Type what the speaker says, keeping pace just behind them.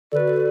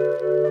Okay,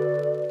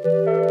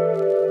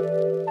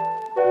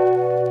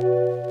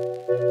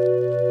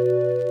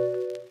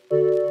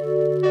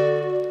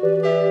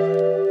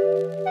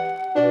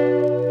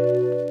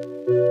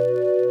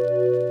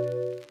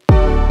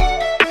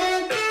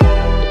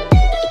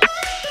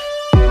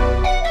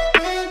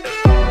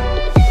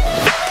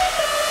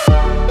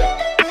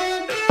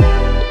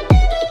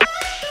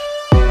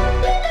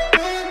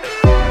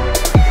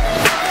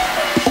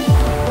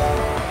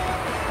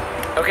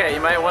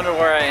 you might wonder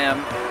where I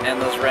am and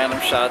those random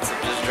shots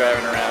of just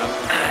driving around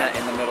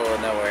in the middle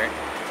of nowhere.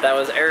 That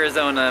was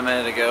Arizona a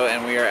minute ago,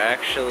 and we are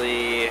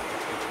actually,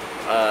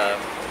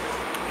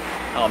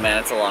 oh man,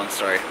 it's a long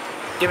story.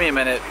 Give me a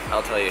minute,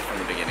 I'll tell you from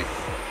the beginning.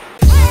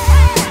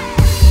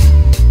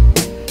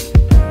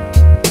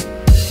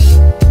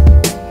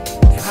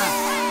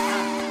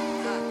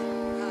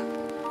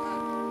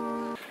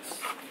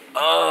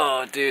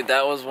 Oh, dude,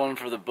 that was one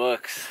for the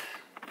books.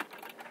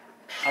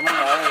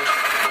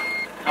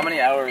 How many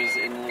hours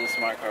in the little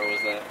smart car was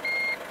that?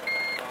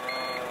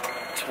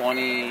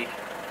 20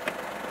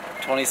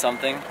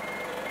 something.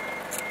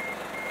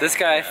 This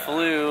guy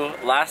flew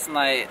last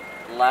night,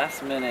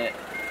 last minute,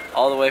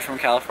 all the way from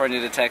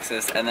California to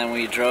Texas, and then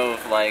we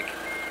drove like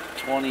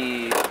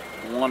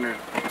 21 or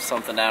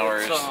something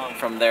hours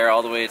from there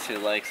all the way to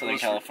like Southern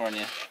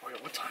California.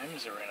 Wait, what time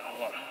is it right now?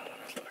 Hold on.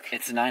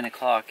 It's 9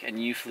 o'clock,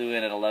 and you flew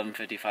in at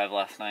 11:55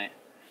 last night.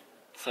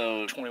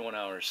 So 21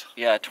 hours.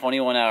 Yeah,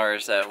 21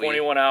 hours that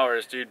 21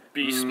 hours, dude.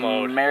 Beast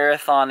mode.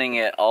 Marathoning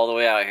it all the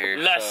way out here.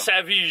 La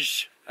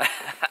Savage.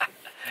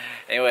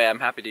 Anyway, I'm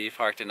happy to be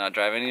parked and not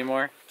driving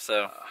anymore.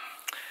 So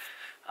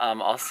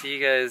I'll see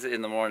you guys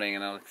in the morning,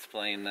 and I'll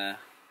explain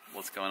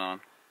what's going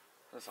on.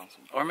 That sounds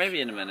or maybe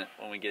in a minute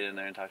when we get in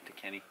there and talk to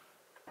Kenny.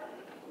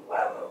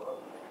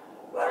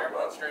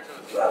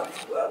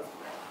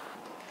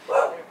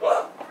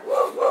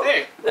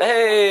 Hey!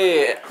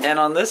 Hey! And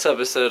on this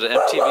episode of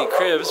MTV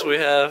Cribs, we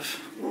have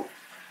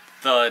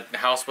the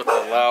house with the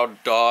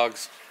loud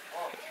dogs.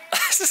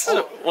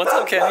 What's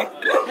up, Kenny?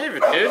 Hey,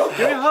 dude,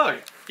 give me a hug.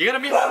 You gotta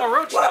meet Mama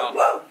Roach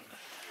now.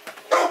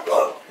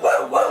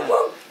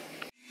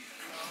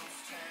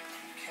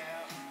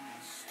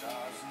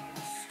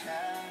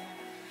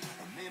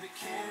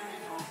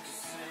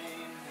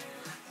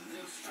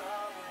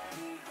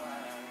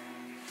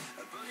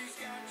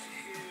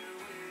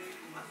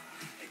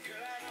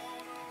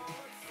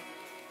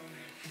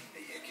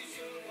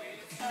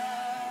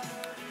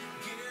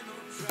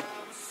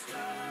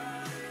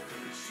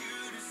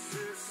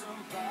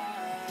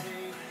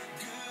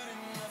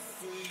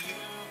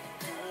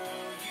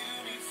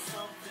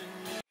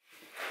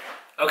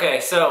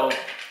 Okay, so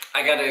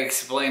I gotta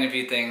explain a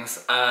few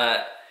things.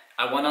 I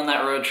went on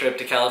that road trip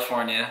to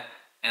California,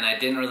 and I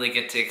didn't really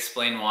get to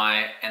explain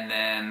why, and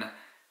then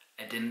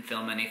I didn't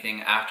film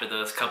anything after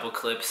those couple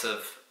clips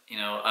of, you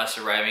know, us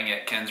arriving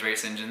at Ken's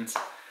Race Engines.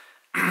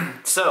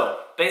 So,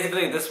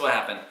 basically this is what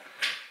happened.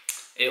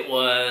 It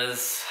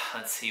was,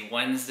 let's see,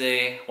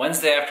 Wednesday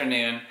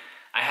afternoon.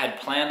 I had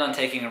planned on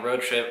taking a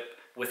road trip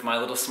with my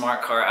little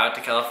smart car out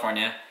to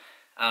California.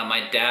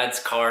 My dad's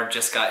car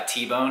just got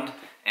T-boned,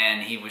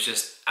 and he was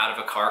just out of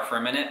a car for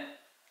a minute.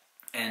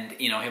 And,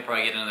 you know, he'll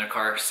probably get another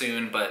car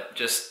soon, but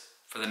just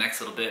for the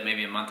next little bit,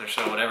 maybe a month or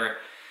so, whatever.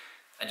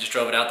 I just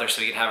drove it out there so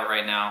he could have it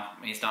right now.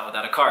 He's not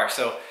without a car.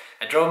 So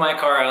I drove my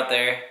car out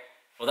there.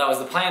 Well, that was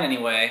the plan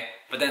anyway.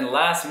 But then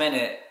last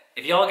minute,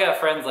 if y'all got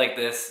friends like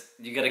this,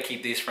 you gotta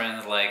keep these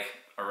friends like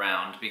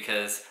around,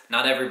 because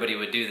not everybody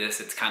would do this.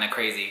 It's kind of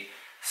crazy.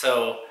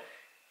 So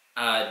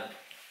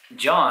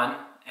John,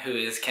 who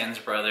is Ken's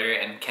brother,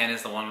 and Ken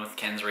is the one with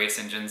Ken's Race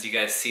Engines. You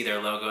guys see their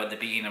logo at the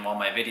beginning of all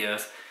my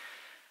videos.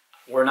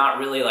 We're not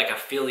really like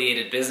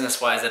affiliated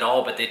business-wise at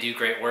all, but they do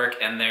great work,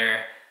 and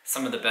they're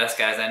some of the best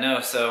guys I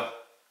know. So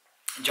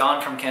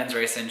John from Ken's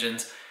Race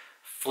Engines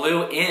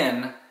flew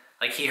in,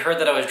 like he heard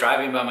that I was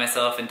driving by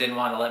myself and didn't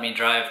want to let me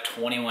drive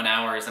 21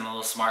 hours in a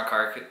little smart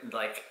car,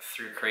 like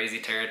through crazy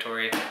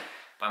territory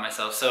by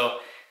myself. So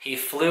he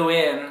flew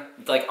in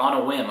like on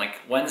a whim. Like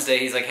Wednesday,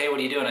 he's like, hey, what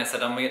are you doing? I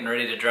said, I'm getting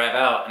ready to drive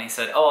out. And he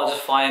said, oh, I'll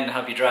just fly in and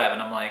help you drive.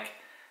 And I'm like,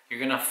 you're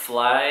gonna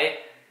fly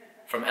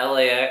from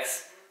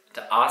LAX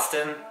to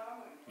Austin,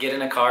 get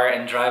in a car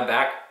and drive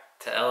back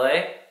to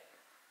LA?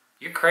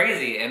 You're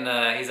crazy. And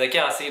he's like,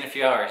 yeah, I'll see you in a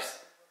few hours.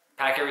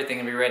 Pack everything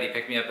and be ready.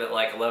 Pick me up at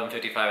like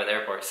 11:55 at the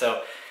airport.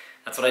 So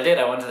that's what I did.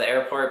 I went to the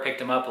airport,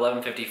 picked him up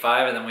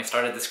 11:55, and then we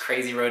started this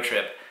crazy road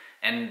trip.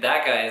 And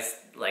that guy's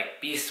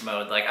like beast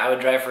mode. Like I would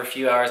drive for a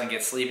few hours and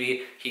get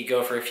sleepy. He'd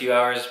go for a few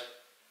hours,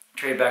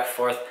 trade back and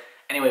forth.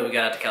 Anyway, we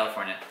got out to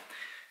California.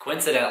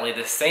 Coincidentally,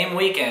 the same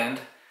weekend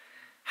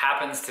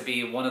happens to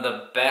be one of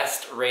the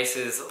best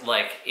races,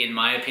 like in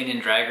my opinion,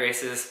 drag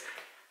races,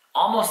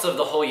 almost of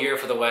the whole year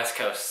for the West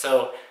Coast.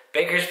 So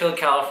Bakersfield,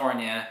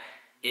 California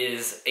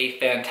is a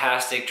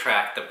fantastic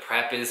track. The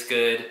prep is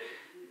good.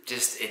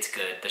 Just, it's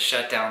good. The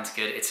shutdown's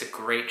good. It's a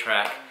great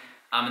track.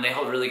 And they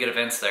hold really good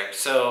events there.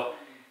 So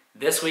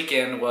this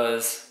weekend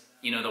was,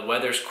 you know, the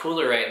weather's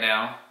cooler right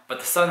now, but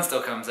the sun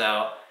still comes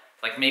out.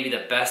 Like maybe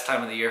the best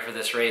time of the year for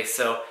this race.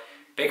 So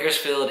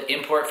Bakersfield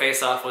import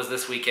face-off was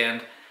this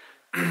weekend,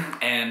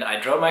 and I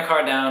drove my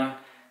car down,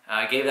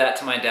 gave that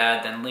to my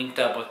dad, then linked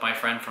up with my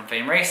friend from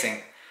Fame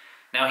Racing.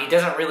 Now, he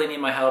doesn't really need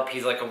my help.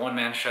 He's like a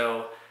one-man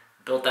show,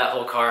 built that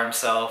whole car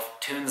himself,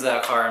 tunes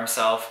that car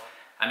himself.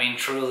 I mean,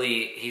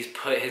 truly, he's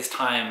put his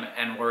time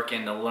and work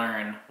in to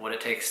learn what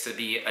it takes to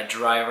be a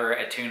driver,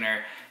 a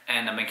tuner,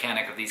 and a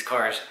mechanic of these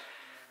cars.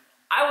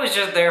 I was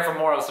just there for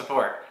moral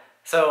support.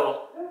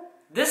 So,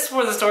 this is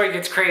where the story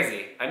gets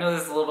crazy. I know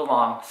this is a little bit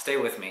long, stay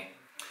with me.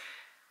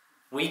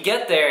 We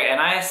get there, and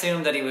I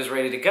assumed that he was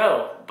ready to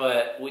go,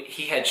 but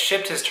he had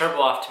shipped his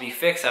turbo off to be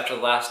fixed after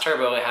the last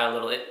turbo. It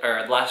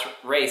had last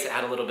race, it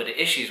had a little bit of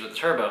issues with the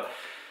turbo.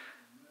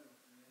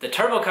 The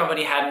turbo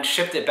company hadn't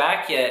shipped it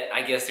back yet.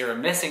 I guess they were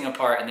missing a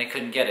part and they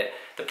couldn't get it.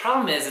 The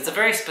problem is, it's a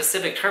very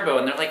specific turbo,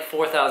 and they're like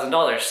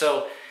 $4,000,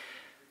 so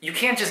you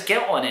can't just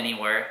get one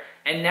anywhere.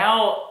 And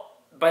now,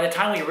 by the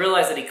time we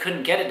realized that he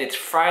couldn't get it, it's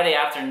Friday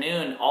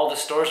afternoon, all the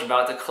stores are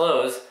about to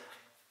close.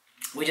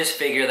 We just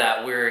figure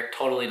that we're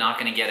totally not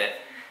gonna get it.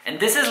 And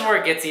this is where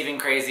it gets even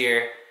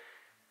crazier.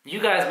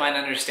 You guys might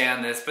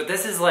understand this, but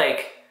this is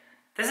like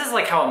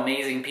how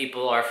amazing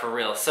people are for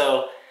real.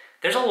 So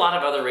there's a lot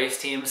of other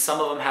race teams. Some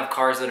of them have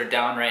cars that are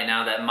down right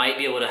now that might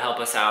be able to help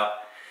us out.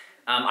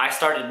 I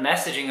started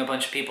messaging a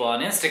bunch of people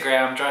on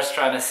Instagram just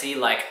trying to see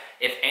like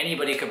if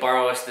anybody could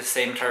borrow us the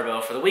same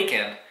turbo for the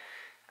weekend.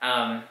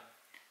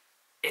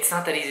 It's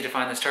not that easy to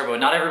find this turbo.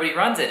 Not everybody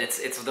runs it.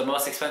 It's the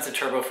most expensive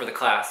turbo for the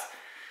class.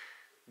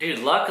 Dude,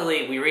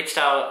 luckily we reached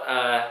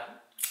out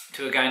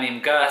to a guy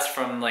named Gus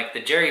from like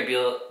the Jari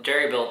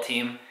built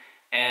team,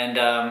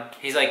 and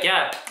he's like,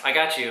 yeah, I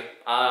got you.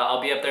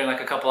 I'll be up there in like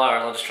a couple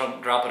hours. I'll just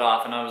drop it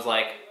off. And I was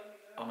like,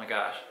 oh my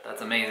gosh,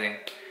 that's amazing.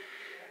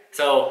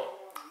 So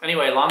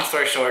anyway, long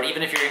story short,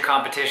 even if you're in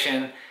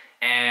competition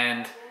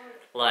and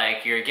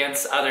like you're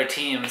against other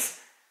teams,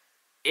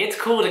 it's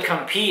cool to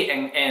compete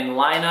and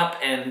line up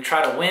and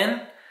try to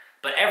win,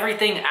 but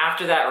everything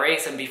after that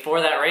race and before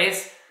that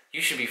race,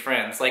 you should be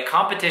friends. Like,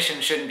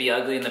 competition shouldn't be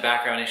ugly in the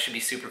background. It should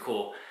be super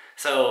cool.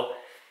 So,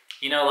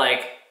 you know,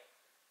 like,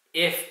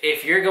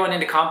 if you're going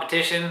into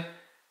competition,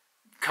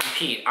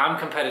 compete. I'm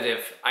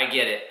competitive. I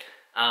get it.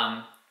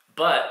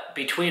 But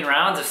between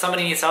rounds, if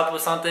somebody needs help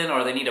with something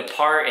or they need a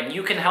part and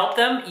you can help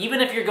them,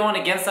 even if you're going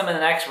against them in the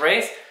next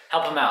race,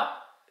 help them out.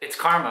 It's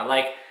karma.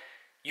 Like,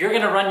 you're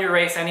going to run your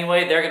race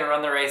anyway. They're going to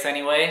run the race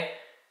anyway.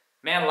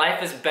 Man,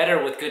 life is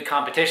better with good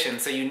competition.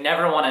 So you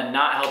never want to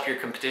not help your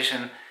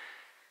competition.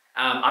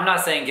 I'm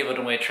not saying give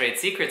away trade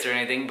secrets or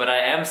anything, but I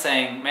am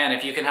saying, man,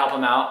 if you can help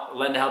them out,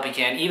 lend a helping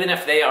hand. Even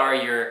if they are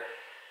your,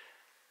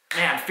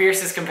 man,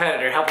 fiercest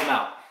competitor, help them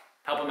out.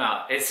 Help them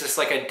out. It's just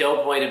like a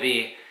dope way to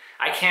be.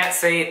 I can't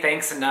say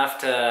thanks enough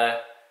to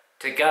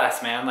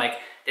Gus, man. Like,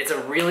 it's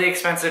a really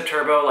expensive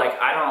turbo. Like,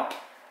 I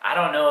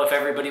don't know if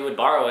everybody would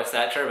borrow us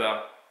that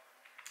turbo.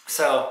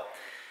 So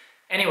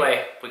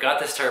anyway, we got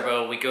this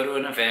turbo. We go to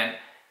an event,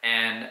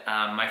 and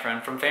my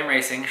friend from Fame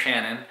Racing,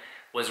 Shannon,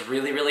 was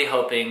really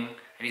hoping,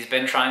 and he's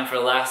been trying for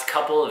the last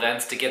couple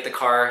events to get the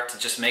car to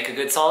just make a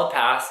good solid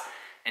pass,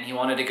 and he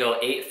wanted to go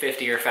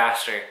 850 or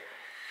faster.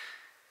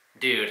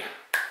 Dude,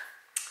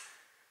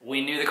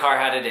 we knew the car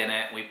had it in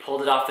it. We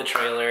pulled it off the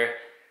trailer.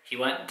 He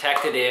went and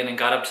teched it in and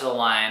got up to the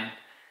line,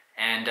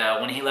 and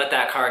when he let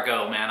that car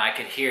go, man, I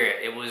could hear it.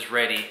 It was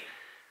ready.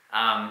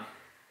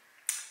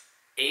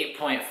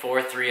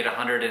 8.43 at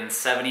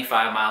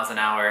 175 miles an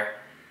hour.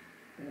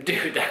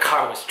 Dude, that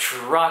car was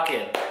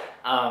trucking.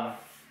 I'm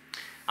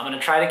gonna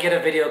try to get a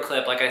video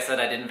clip. Like I said,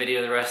 I didn't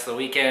video the rest of the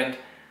weekend.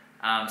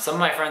 Some of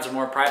my friends are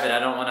more private. I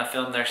don't want to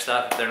film their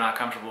stuff if they're not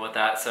comfortable with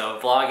that. So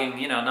vlogging,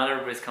 you know, not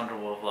everybody's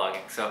comfortable with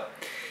vlogging. So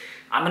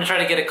I'm gonna try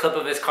to get a clip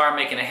of his car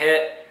making a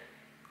hit.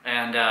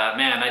 And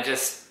man,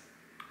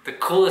 the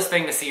coolest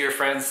thing to see your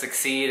friends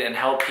succeed and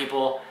help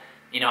people.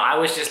 You know, I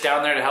was just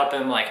down there to help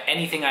him, like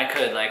anything I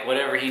could, like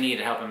whatever he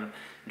needed, help him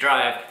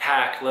drive,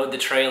 pack, load the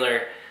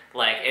trailer,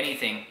 like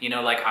anything, you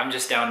know, like I'm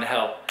just down to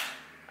help.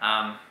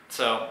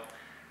 So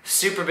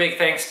super big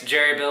thanks to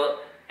Jari Built,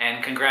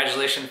 and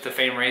congratulations to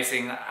Fame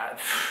Racing.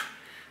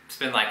 It's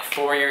been like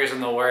 4 years in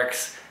the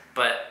works,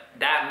 but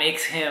that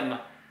makes him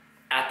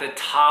at the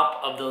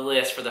top of the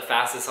list for the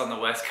fastest on the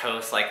West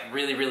Coast, like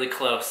really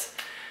close.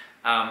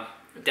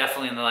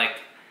 Definitely in the, like,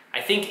 I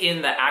think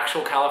in the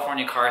actual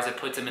California cars, it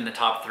puts him in the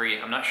top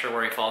 3. I'm not sure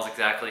where he falls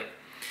exactly.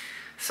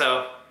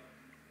 So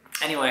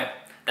anyway,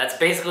 that's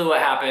basically what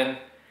happened.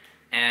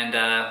 And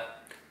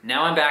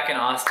now I'm back in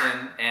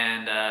Austin,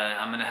 and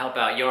I'm gonna help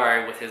out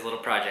Jari with his little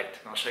project.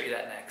 I'll show you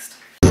that next.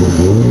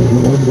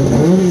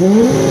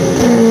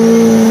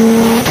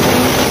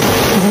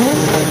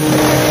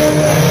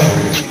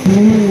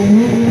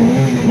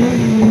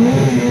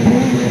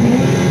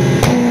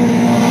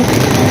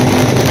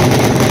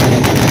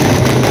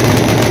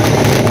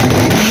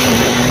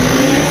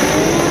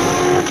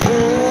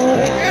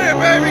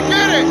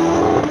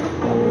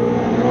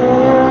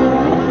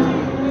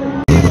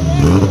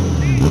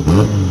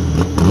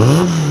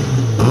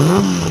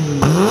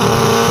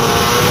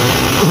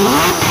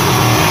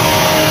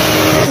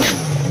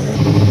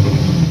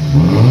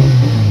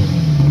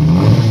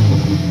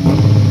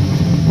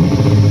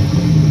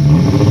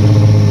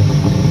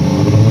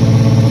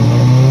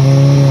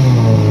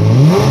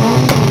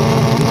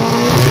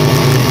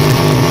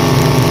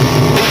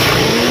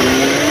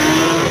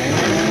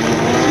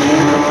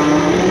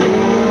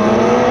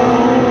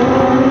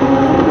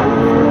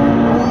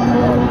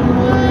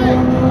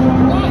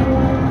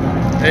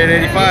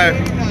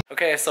 885.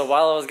 Okay, so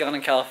while I was gone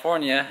in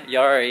California,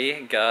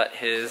 Jari got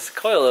his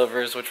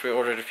coilovers, which we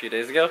ordered a few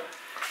days ago.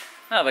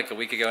 Like a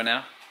week ago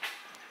now.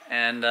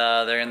 And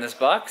they're in this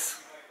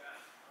box.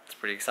 It's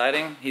pretty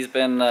exciting. He's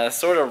been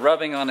sort of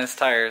rubbing on his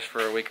tires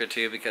for a week or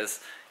two because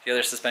the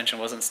other suspension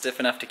wasn't stiff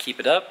enough to keep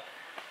it up.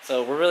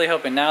 So we're really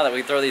hoping now that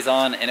we throw these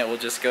on and it will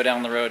just go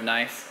down the road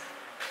nice.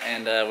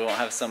 And we won't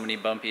have so many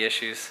bumpy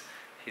issues.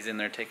 He's in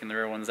there taking the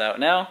rear ones out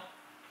now.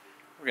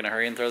 We're gonna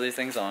hurry and throw these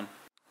things on.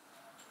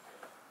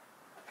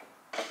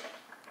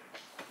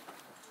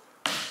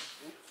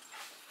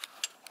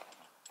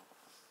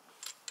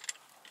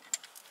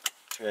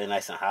 It's really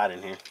nice and hot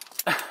in here.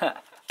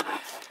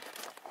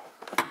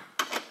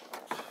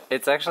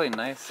 It's actually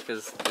nice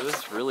because it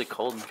was really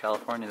cold in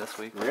California this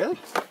week. Really?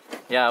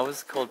 Yeah, it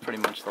was cold pretty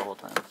much the whole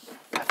time.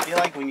 I feel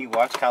like when you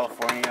watch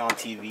California on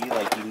TV,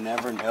 like you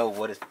never know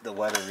what the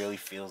weather really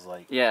feels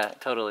like. Yeah,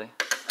 totally.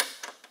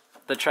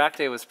 The track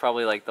day was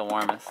probably like the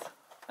warmest,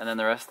 and then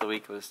the rest of the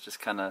week was just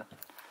kind of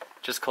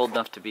just cold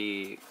enough to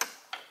be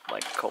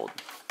like cold.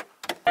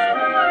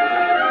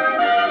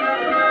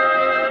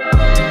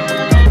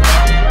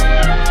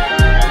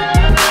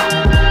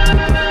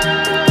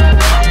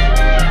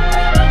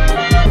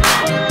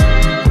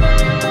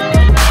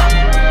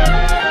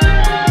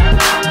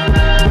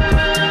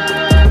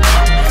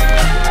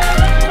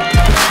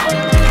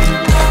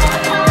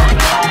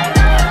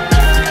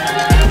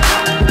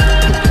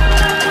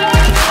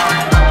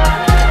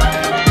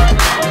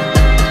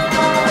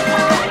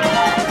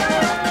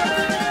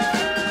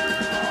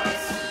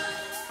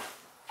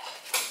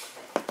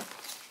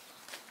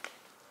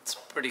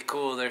 Pretty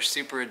cool. They're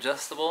super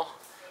adjustable.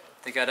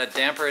 They got a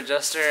damper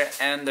adjuster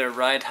and their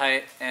ride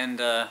height and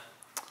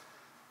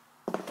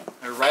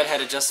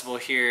adjustable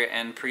here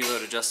and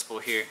preload adjustable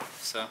here.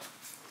 So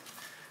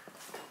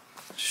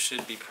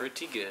should be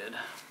pretty good.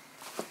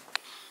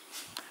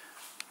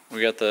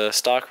 We got the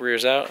stock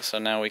rears out, so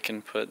now we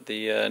can put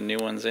the new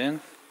ones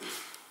in.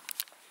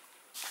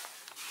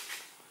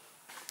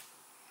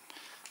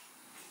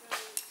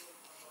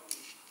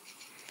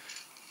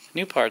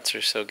 New parts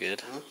are so good.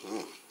 Mm-hmm.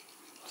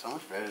 So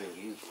much better than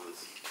used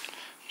ones.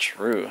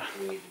 True.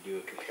 We need to do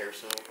a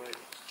comparison real quick.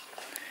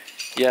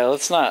 Yeah,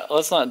 let's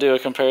not do a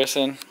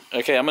comparison.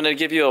 Okay, I'm gonna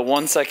give you a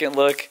 1 second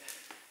look.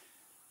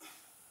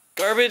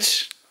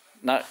 Garbage.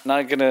 Not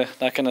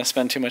gonna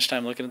spend too much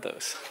time looking at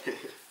those.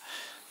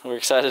 We're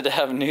excited to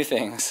have new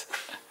things.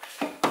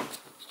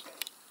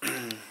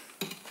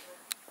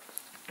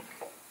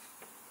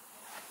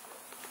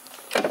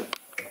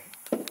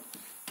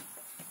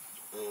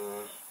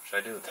 Should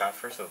I do the top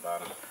first or the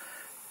bottom?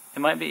 It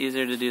might be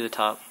easier to do the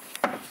top.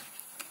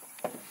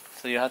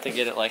 So you have to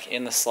get it like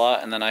in the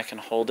slot and then I can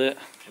hold it.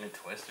 Can it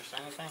twist or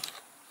something?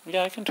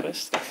 Yeah, I can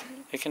twist.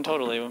 It can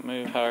totally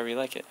move however you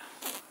like it.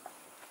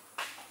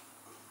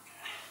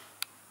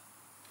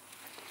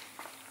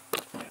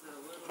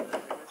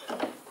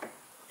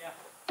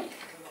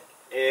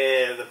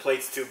 Yeah, the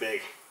plate's too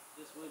big.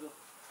 Just wiggle.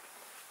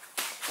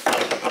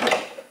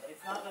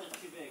 It's not that it's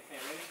too big. Okay,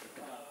 ready?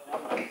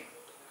 That way.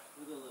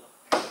 Wiggle a little.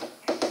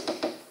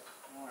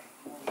 More.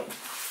 Yep.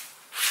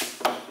 Keep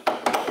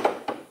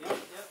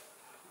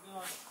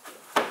going.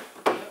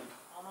 Yep,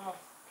 almost.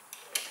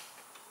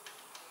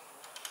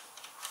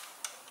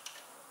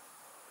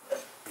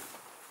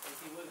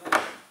 Keep wiggling.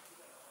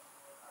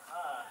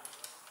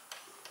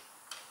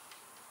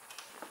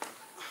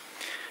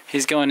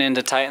 He's going in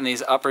to tighten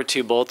these upper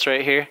two bolts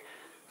right here,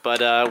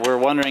 but we're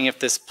wondering if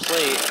this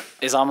plate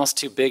is almost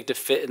too big to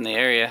fit in the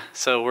area,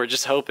 so we're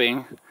just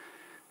hoping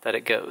that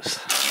it goes.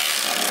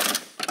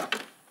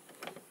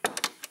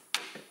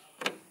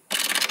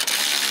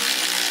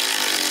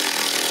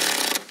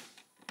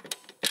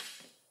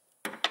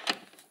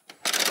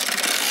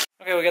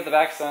 Okay, we got the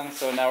backs done,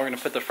 so now we're going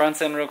to put the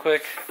fronts in real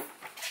quick.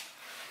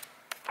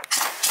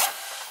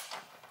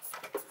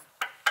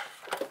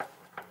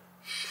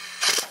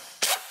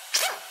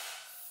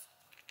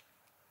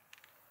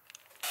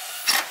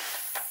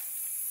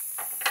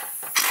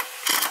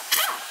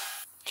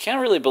 Can't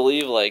really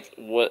believe like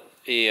what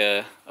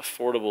a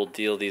affordable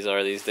deal these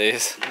are these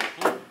days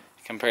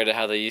compared to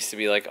how they used to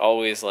be like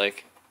always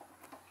like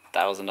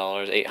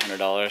 $1,000,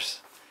 $800.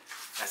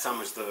 That's how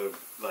much the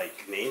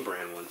like name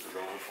brand ones are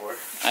going for.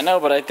 I know,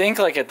 but I think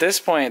like at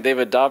this point they've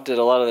adopted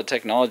a lot of the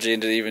technology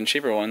into even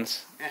cheaper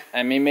ones. Yeah.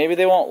 I mean, maybe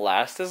they won't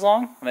last as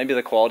long. Maybe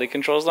the quality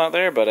control's not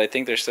there, but I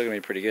think they're still gonna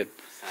be pretty good.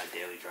 It's not a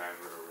daily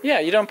driver. Yeah,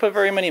 you don't put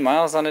very many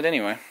miles on it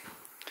anyway.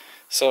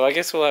 So I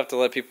guess we'll have to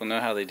let people know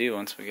how they do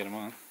once we get them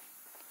on.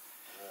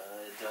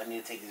 Do I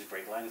need to take these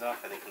brake lines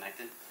off? Are they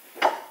connected?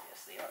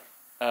 Yes, they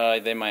are.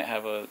 They might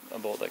have a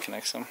bolt that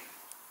connects them.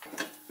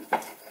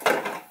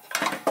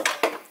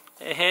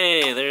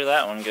 Hey, there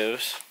that one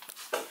goes.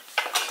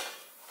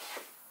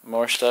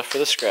 More stuff for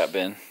the scrap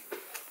bin.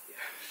 Yeah,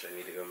 so I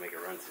need to go make a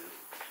run soon.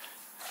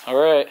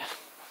 Alright.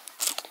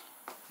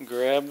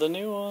 Grab the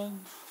new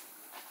one.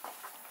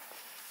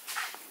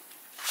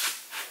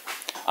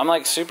 I'm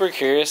like super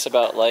curious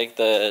about like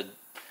the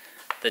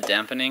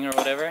dampening or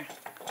whatever.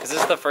 Because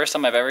this is the first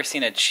time I've ever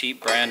seen a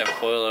cheap brand of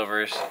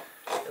coilovers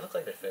They look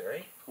like they fit,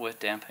 right? With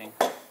dampening.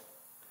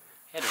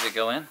 Yeah, does it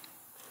go in?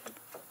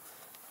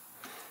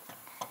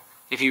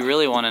 If you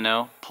really want to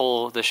know,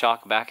 pull the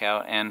shock back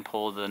out and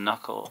pull the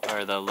knuckle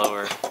or the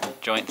lower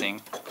joint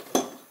thing,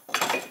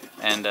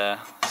 and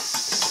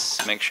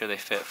make sure they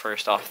fit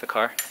first off the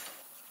car.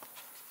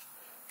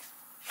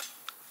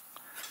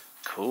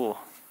 Cool.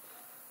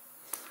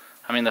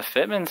 I mean, the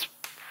fitment's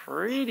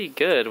pretty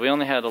good. We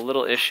only had a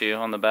little issue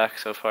on the back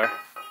so far.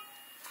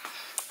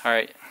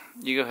 Alright,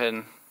 you go ahead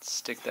and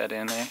stick that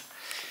in there.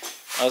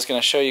 I was going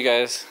to show you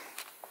guys.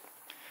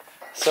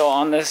 So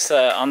on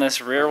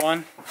this rear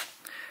one,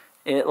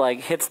 it like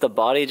hits the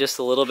body just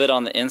a little bit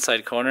on the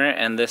inside corner,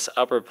 and this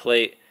upper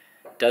plate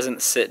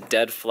doesn't sit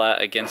dead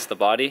flat against the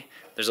body.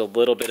 There's a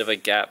little bit of a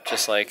gap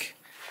just like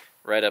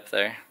right up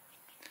there.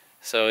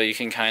 So you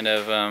can kind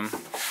of,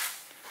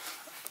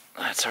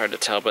 it's hard to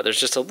tell, but there's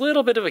just a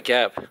little bit of a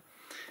gap.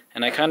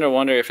 And I kind of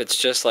wonder if it's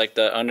just like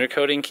the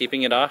undercoating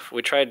keeping it off.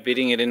 We tried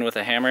beating it in with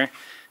a hammer.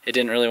 It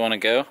didn't really want to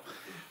go.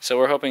 So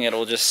we're hoping it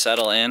will just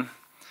settle in.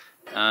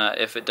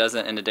 If it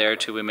doesn't, in a day or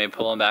two, we may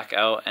pull them back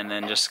out and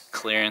then just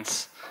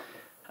clearance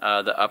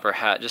the upper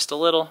hat just a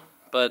little.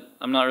 But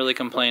I'm not really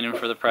complaining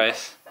for the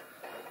price.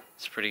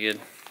 It's pretty good.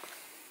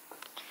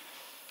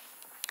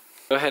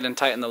 Go ahead and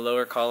tighten the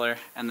lower collar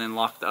and then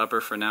lock the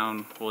upper for now,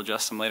 and we'll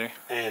adjust them later.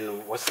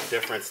 And what's the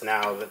difference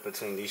now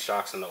between these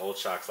shocks and the old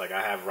shocks? Like,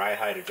 I have ride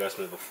height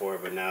adjustment before,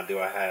 but now do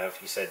I have,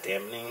 you said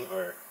dampening,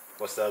 or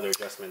what's the other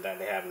adjustment that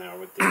they have now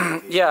with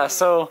these? Yeah,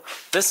 so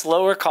this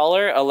lower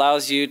collar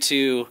allows you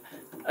to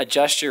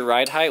adjust your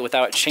ride height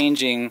without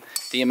changing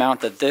the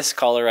amount that this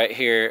collar right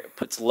here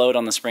puts load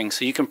on the spring.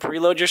 So you can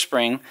preload your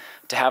spring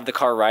to have the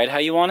car ride how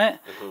you want it,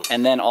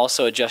 and then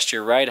also adjust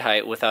your ride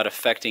height without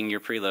affecting your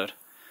preload.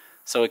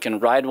 So it can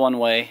ride one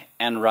way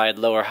and ride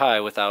lower high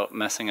without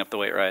messing up the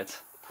way it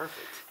rides.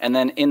 Perfect. And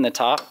then in the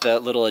top,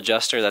 that little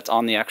adjuster that's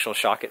on the actual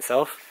shock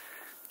itself,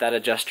 that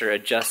adjuster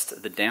adjusts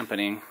the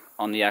dampening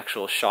on the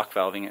actual shock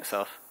valving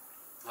itself.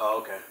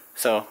 Oh, okay.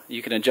 So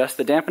you can adjust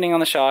the dampening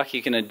on the shock,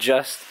 you can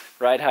adjust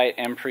ride height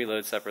and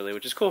preload separately,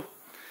 which is cool.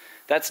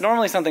 That's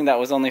normally something that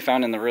was only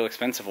found in the real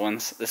expensive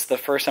ones. This is the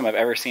first time I've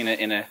ever seen it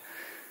in a,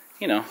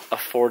 you know,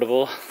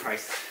 affordable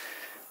Price.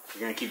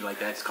 You're gonna keep it like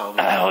that, just call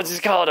it I'll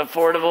just call it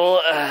affordable,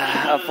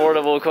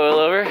 affordable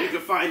coilover. You can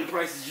find the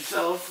prices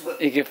yourself.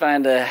 You can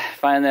find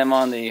them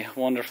on the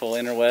wonderful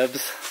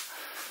interwebs.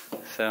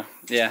 So,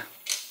 yeah.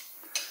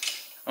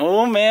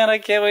 Oh man, I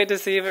can't wait to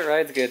see if it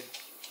rides good.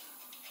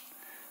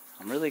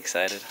 I'm really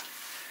excited.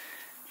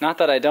 Not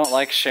that I don't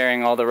like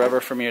sharing all the rubber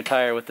from your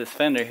tire with this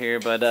fender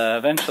here, but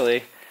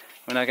eventually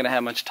we're not going to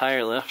have much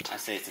tire left. I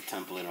say it's a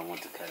template on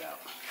what to cut out.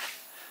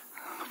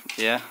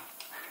 Yeah?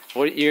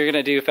 What, you're going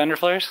to do fender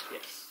flares?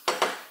 Yes.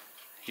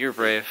 You're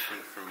brave.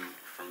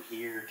 From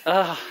here to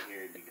Oh,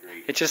 here would be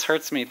great. it just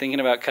hurts me thinking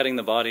about cutting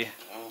the body.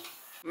 Oh.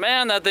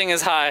 Man, that thing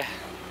is high.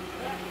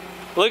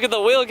 Look at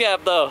the wheel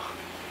gap though.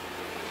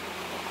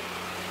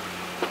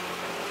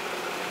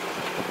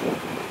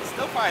 It's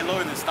still probably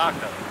lower than stock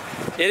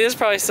though. It is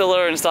probably still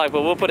lower in stock,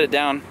 but we'll put it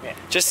down. Yeah.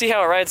 Just see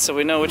how it rides so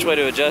we know which way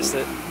to adjust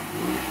it.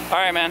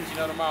 Alright, man. See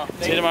you tomorrow.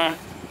 See you tomorrow.